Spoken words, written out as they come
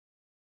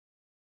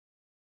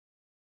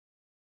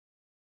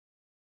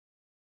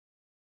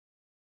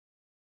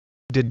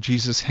Did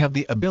Jesus have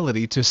the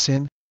ability to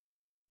sin?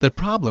 The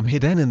problem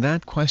hidden in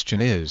that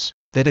question is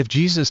that if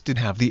Jesus did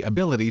have the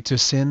ability to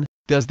sin,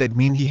 does that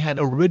mean he had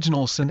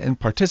original sin and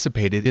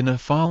participated in a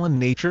fallen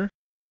nature?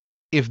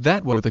 If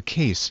that were the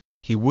case,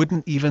 he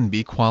wouldn't even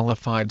be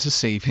qualified to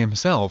save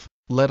himself,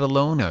 let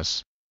alone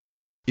us.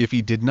 If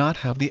he did not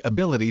have the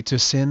ability to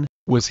sin,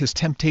 was his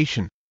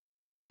temptation,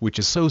 which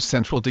is so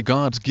central to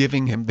God's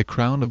giving him the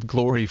crown of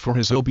glory for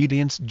his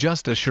obedience,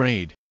 just a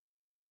charade?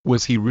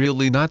 Was he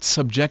really not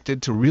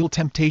subjected to real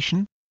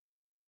temptation?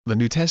 The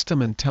New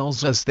Testament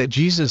tells us that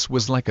Jesus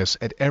was like us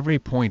at every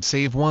point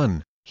save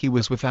one: he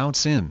was without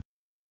sin.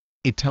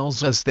 It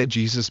tells us that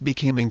Jesus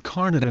became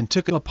incarnate and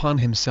took upon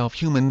himself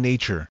human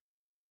nature.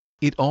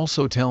 It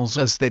also tells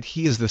us that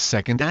he is the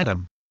second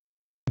Adam.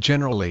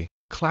 Generally,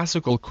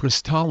 classical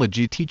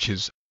Christology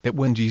teaches that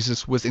when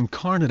Jesus was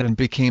incarnate and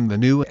became the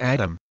new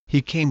Adam,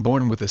 he came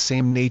born with the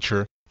same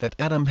nature that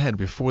Adam had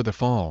before the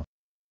fall.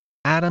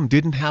 Adam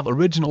didn't have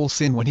original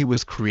sin when he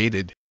was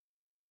created.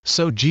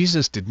 So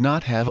Jesus did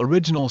not have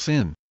original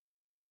sin.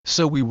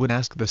 So we would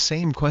ask the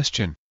same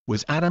question: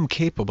 was Adam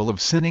capable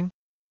of sinning?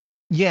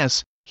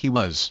 Yes, he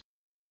was.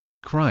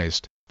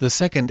 Christ, the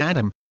second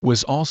Adam,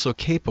 was also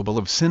capable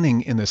of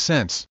sinning in the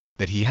sense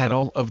that he had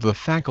all of the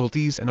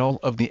faculties and all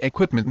of the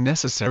equipment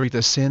necessary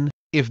to sin,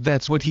 if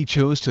that's what he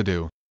chose to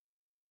do.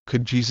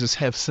 Could Jesus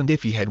have sinned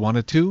if he had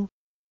wanted to?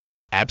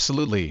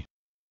 Absolutely.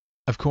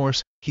 Of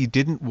course, he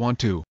didn't want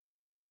to.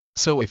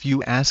 So if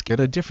you ask it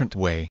a different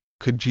way,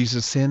 could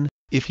Jesus sin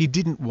if he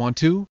didn't want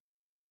to?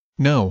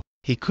 No,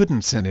 he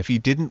couldn't sin if he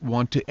didn't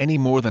want to any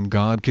more than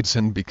God could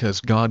sin,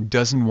 because God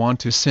doesn't want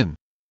to sin.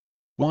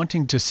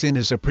 Wanting to sin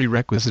is a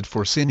prerequisite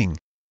for sinning.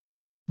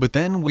 But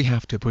then we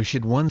have to push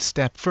it one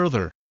step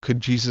further: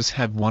 could Jesus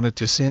have wanted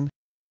to sin?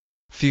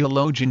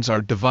 Theologians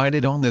are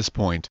divided on this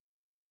point.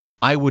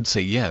 I would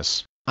say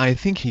yes, I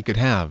think he could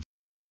have.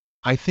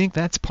 I think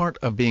that's part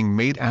of being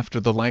made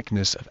after the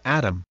likeness of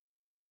Adam.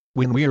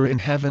 When we are in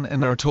heaven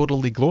and are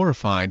totally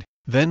glorified,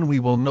 then we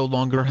will no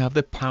longer have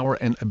the power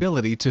and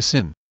ability to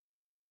sin.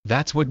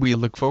 That's what we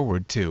look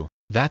forward to.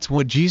 That's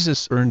what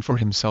Jesus earned for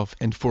himself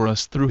and for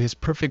us through his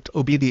perfect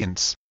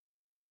obedience.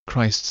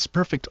 Christ's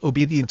perfect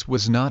obedience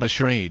was not a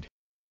charade.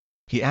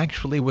 He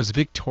actually was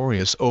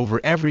victorious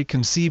over every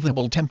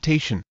conceivable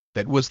temptation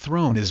that was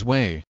thrown his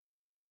way.